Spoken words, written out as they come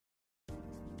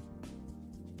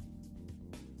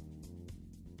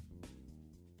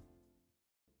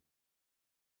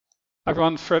Hi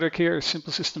everyone, Frederick here,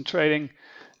 Simple System Trading.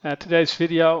 Today's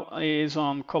video is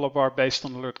on color bar based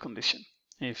on alert condition.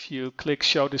 If you click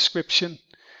show description,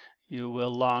 you will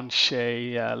launch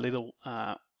a little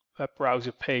web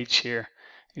browser page here.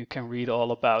 You can read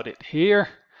all about it here.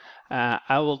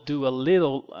 I will do a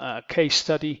little case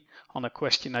study on a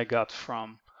question I got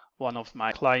from one of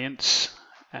my clients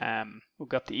who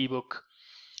got the ebook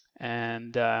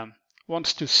and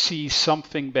wants to see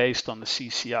something based on the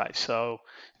CCI. So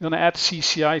I'm going to add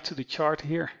CCI to the chart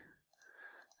here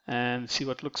and see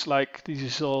what it looks like. This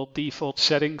is all default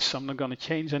settings, so I'm not going to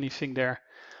change anything there.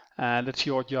 That's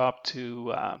your job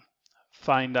to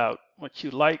find out what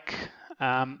you like.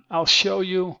 I'll show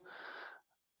you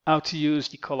how to use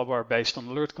the color bar based on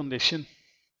alert condition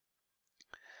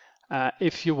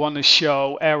if you want to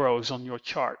show arrows on your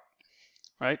chart,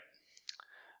 right?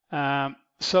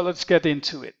 So let's get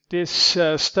into it. This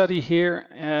study here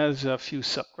has a few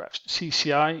subgraphs.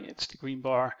 CCI, it's the green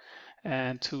bar,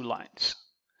 and 2 lines.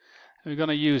 And we're going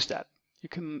to use that. You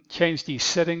can change these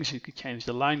settings, you can change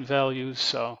the line values,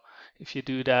 so if you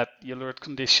do that, the alert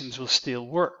conditions will still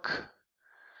work.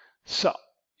 So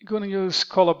you're going to use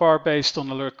color bar based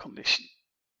on alert condition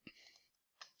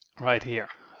right here.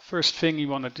 First thing you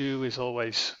want to do is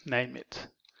always name it.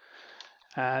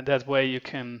 That way you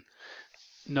can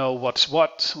know what's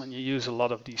what when you use a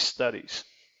lot of these studies.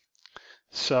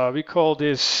 So we call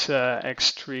this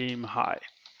extreme high,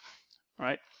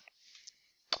 right?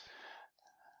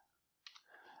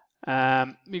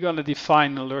 We're going to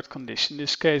define alert condition. In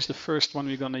this case, the first one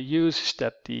we're going to use is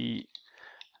that the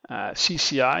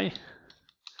CCI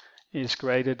is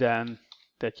greater than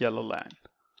that yellow line.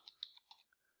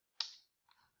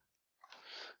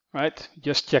 Right?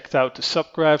 Just checked out the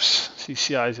subgraphs.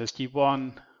 CCI is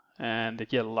SG1 and the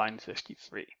yellow line is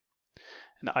SG3.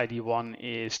 And the ID1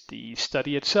 is the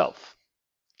study itself.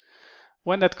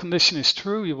 When that condition is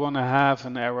true, you want to have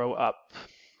an arrow up.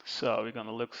 So we're going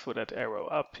to look for that arrow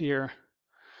up here.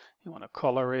 You want to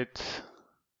color it.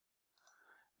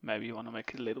 Maybe you want to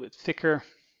make it a little bit thicker.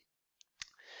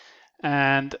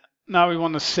 And now we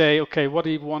want to say, okay, what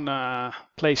do you want to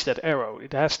place that arrow?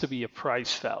 It has to be a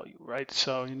price value, right?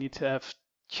 So you need to have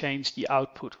changed the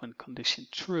output when condition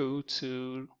true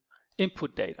to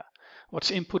input data. What's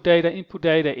input data? Input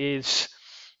data is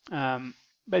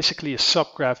basically a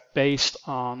subgraph based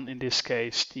on, in this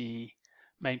case, the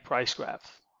main price graph,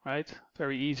 right?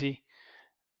 Very easy.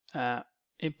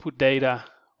 Input data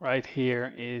right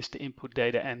here is the input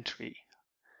data entry.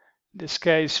 In this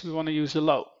case, we want to use the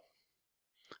low.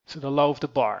 So the low of the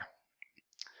bar.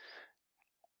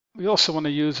 We also want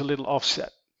to use a little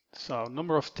offset. So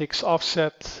number of ticks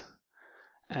offset,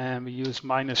 and we use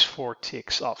 -4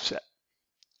 ticks offset.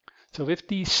 So with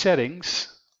these settings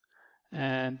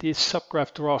and this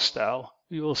subgraph draw style,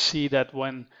 we will see that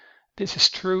when this is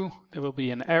true, there will be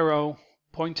an arrow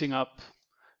pointing up,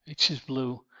 which is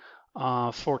blue,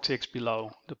 4 ticks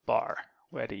below the bar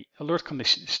where the alert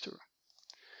condition is true.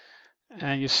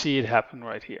 And you see it happen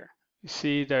right here. You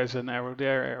see there's an arrow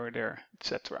there,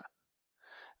 etc.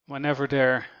 Whenever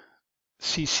their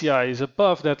CCI is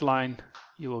above that line,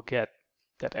 you will get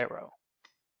that arrow.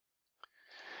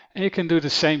 And you can do the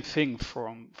same thing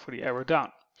for the arrow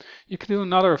down. You can do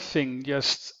another thing,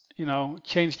 just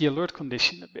change the alert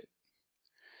condition a bit,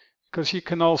 because you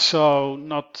can also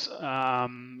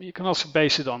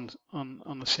base it on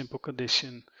a simple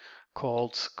condition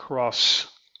called cross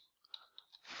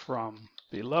from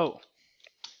below.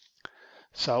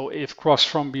 So if cross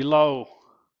from below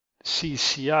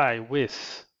CCI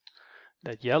with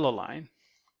that yellow line,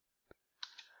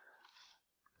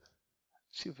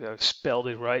 see if I spelled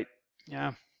it right,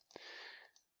 yeah,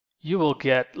 you will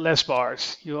get less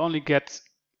bars. You only get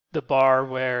the bar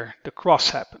where the cross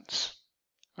happens,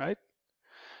 right?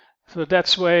 So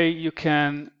that's way you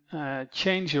can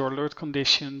change your alert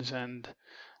conditions and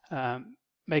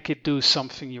make it do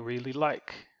something you really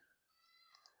like.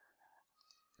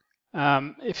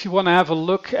 If you want to have a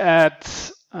look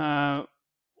at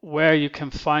where you can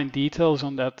find details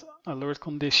on that alert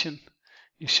condition,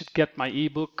 you should get my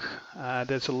ebook.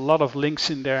 There's a lot of links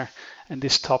in there, and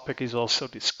this topic is also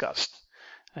discussed.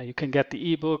 You can get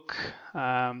the ebook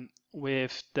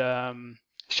with the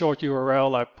short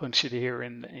URL. I punch it here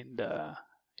in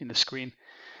the screen,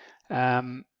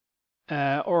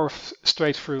 or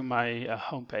straight through my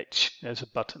homepage. There's a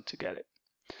button to get it.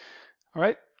 All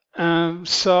right.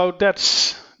 So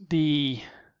that's the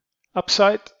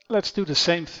upside. Let's do the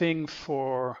same thing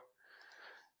for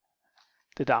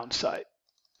the downside.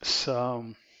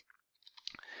 So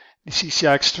the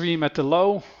CCI extreme at the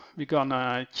low, we're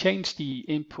gonna change the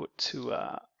input to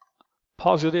a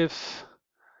positive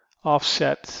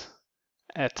offset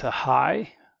at a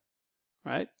high,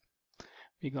 right?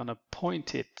 We're going to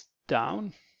point it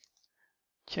down,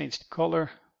 change the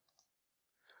color,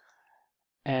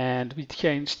 and we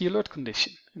change the alert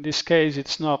condition. In this case,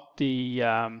 it's not the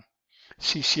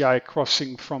CCI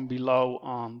crossing from below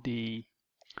on the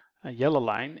yellow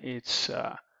line, it's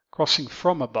crossing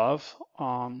from above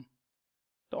on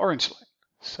the orange line.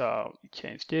 So we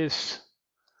change this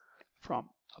from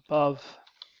above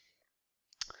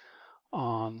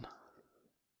on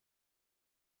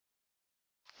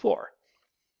 4.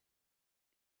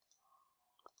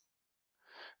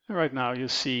 And right now you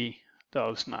see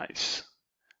those nice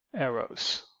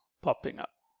arrows popping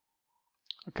up.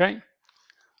 Okay,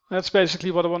 that's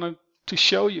basically what I wanted to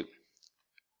show you.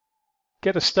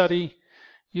 Get a study,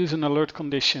 use an alert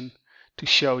condition to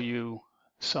show you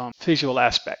some visual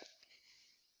aspect.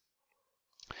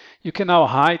 You can now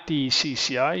hide the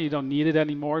CCI. You don't need it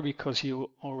anymore because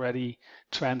you already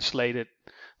translated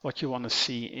what you want to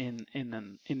see in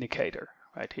an indicator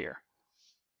right here.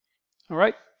 All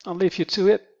right, I'll leave you to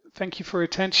it. Thank you for your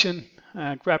attention.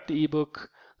 Grab the ebook.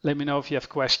 Let me know if you have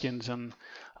questions, and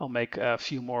I'll make a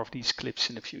few more of these clips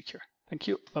in the future. Thank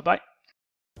you. Bye-bye.